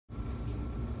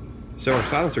So our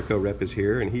SilencerCo rep is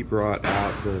here, and he brought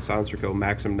out the SilencerCo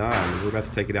Maxim 9. We're about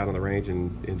to take it out on the range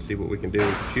and see what we can do,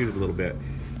 shoot it a little bit.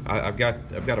 I've got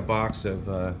a box of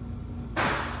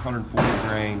 140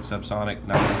 grain subsonic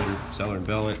 9mm cellar and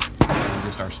billet, and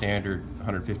just our standard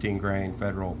 115 grain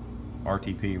Federal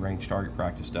RTP range target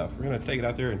practice stuff. We're going to take it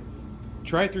out there and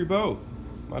try it through both.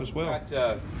 Might as well.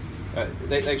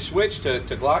 They've switched to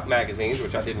Glock magazines,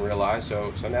 which I didn't realize.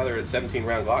 So now they're at 17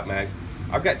 round Glock mags.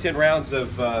 I've got 10 rounds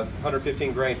of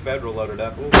 115 grain Federal loaded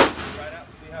up. We'll try it out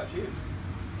and see how it shoots.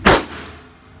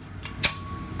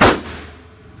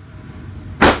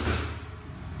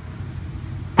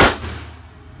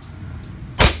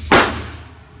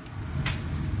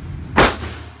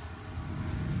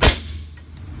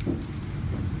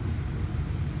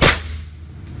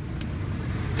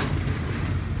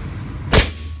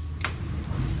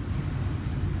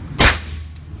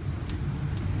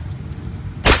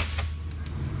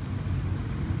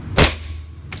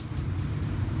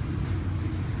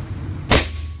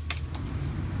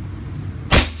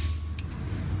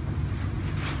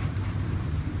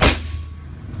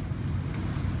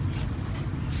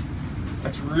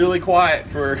 That's really quiet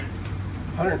for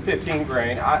 115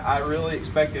 grain. I really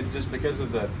expected, just because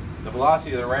of the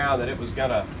velocity of the round, that it was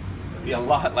gonna be a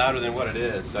lot louder than what it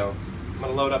is. So I'm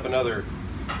gonna load up another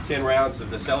 10 rounds of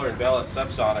the cellar and billet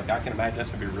subsonic. I can imagine that's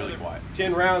gonna be really quiet.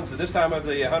 10 rounds this time of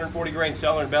the 140 grain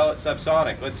cellar and billet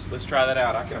subsonic. Let's try that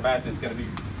out. I can imagine it's gonna be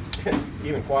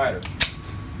even quieter.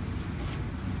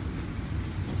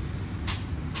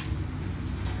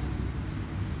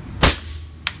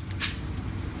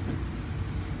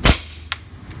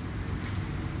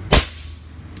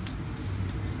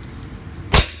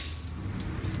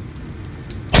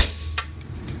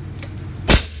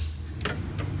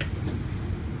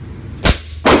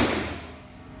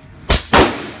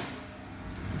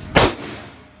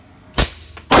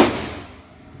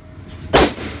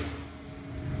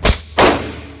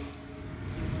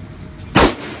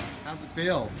 How's it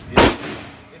feel?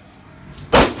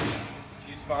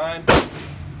 Shoots fine.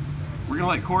 We're gonna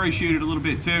let Corey shoot it a little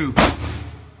bit too.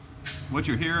 What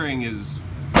you're hearing is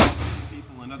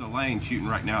people in other lanes shooting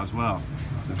right now as well,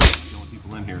 since we're the only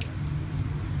people in here.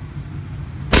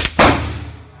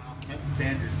 That's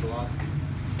standard velocity.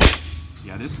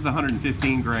 Yeah, this is the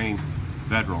 115 grain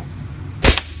Federal.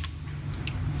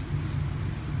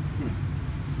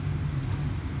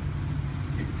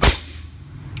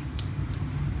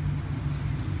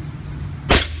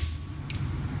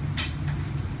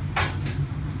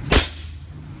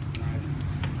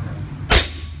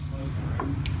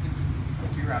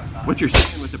 What you're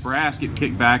seeing with the brass getting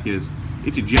kicked back is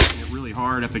it's ejecting it really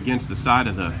hard up against the side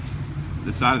of the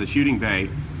shooting bay,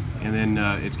 and then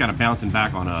it's kind of bouncing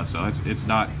back on us. So it's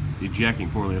not ejecting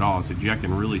poorly at all. It's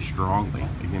ejecting really strongly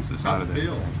against the side of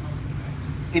it.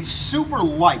 It's super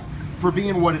light for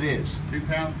being what it is. 2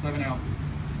 pounds, 7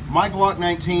 ounces. My Glock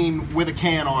 19 with a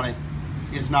can on it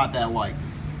is not that light.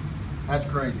 That's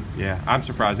crazy. Yeah, I'm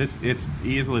surprised. It's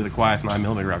easily the quietest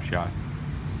 9mm I've shot.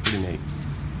 Pretty neat.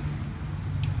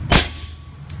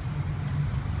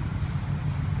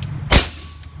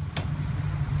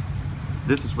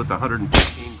 This is with the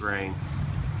 115 grain.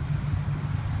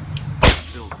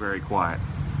 Feels very quiet.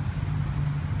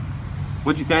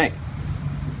 What'd you think?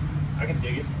 I can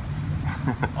dig it.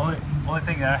 only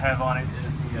thing that I have on it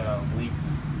is the leak.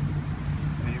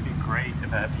 I mean, it'd be great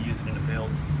if I had to use it in the field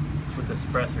with the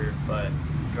suppressor, but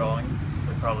drawing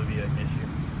would probably be an issue.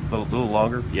 It's a little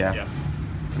longer? Yeah. Yeah.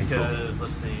 Because,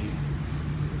 let's see,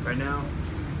 right now,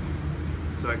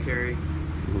 so I carry,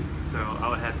 so I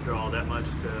would have to draw that much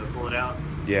to pull it out.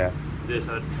 Yeah. This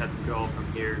I'd have to draw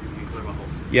from here and clear my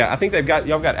holster. Yeah, I think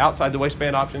y'all got outside the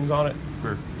waistband options on it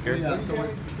for carry. Yeah, so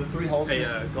the 3 holsters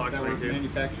Glock that 22. we're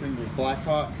manufacturing with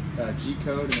Blackhawk,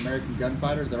 G-Code, and American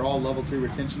Gunfighter, they're all level 2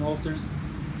 retention holsters.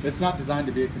 It's not designed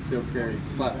to be a concealed carry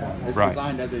platform. It's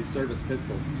designed as a service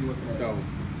pistol. So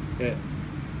the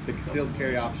concealed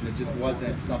carry option, it just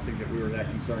wasn't something that we were that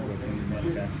concerned with when we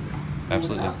manufactured it.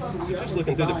 Absolutely. Just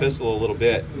looking through the pistol a little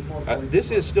bit,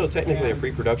 this is still technically a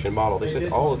pre-production model. They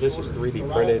said all of this is 3D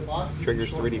printed,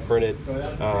 triggers 3D printed.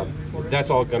 That's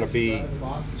all going to be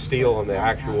steel on the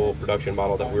actual production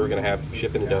model that we were going to have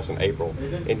shipping to us in April.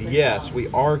 And yes, we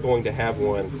are going to have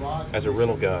one as a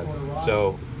rental gun,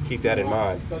 so keep that in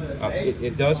mind.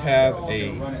 It does have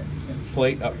a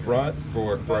plate up front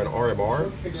for an RMR,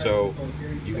 so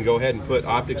you can go ahead and put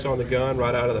optics on the gun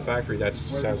right out of the factory. That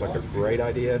sounds like a great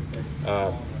idea.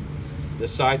 The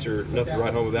sights are nothing to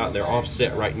write home about, and they're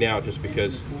offset right now just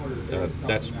because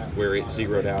that's where it's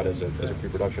zeroed out as a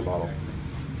pre-production model.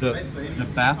 The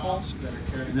baffles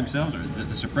themselves,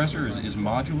 the suppressor is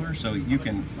modular, so you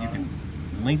can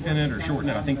lengthen it or shorten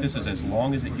it. I think this is as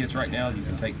long as it gets right now. You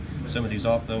can take some of these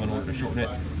off though in order to shorten it.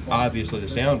 Obviously, the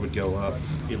sound would go up,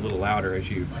 get a little louder as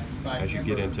you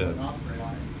get into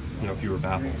fewer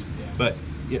baffles. But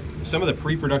some of the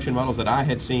pre-production models that I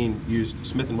had seen used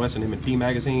Smith & Wesson M&P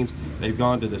magazines. They've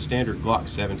gone to the standard Glock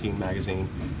 17 magazine.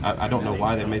 I don't know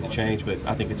why they made the change, but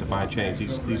I think it's a fine change.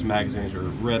 These magazines are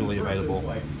readily available,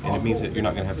 and it means that you're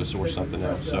not going to have to source something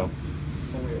else. So,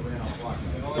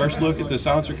 first look at the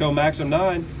SilencerCo Maxim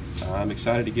 9. I'm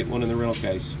excited to get one in the rental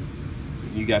case.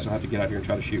 You guys will have to get out here and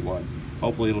try to shoot one.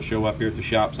 Hopefully it'll show up here at the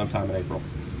shop sometime in April.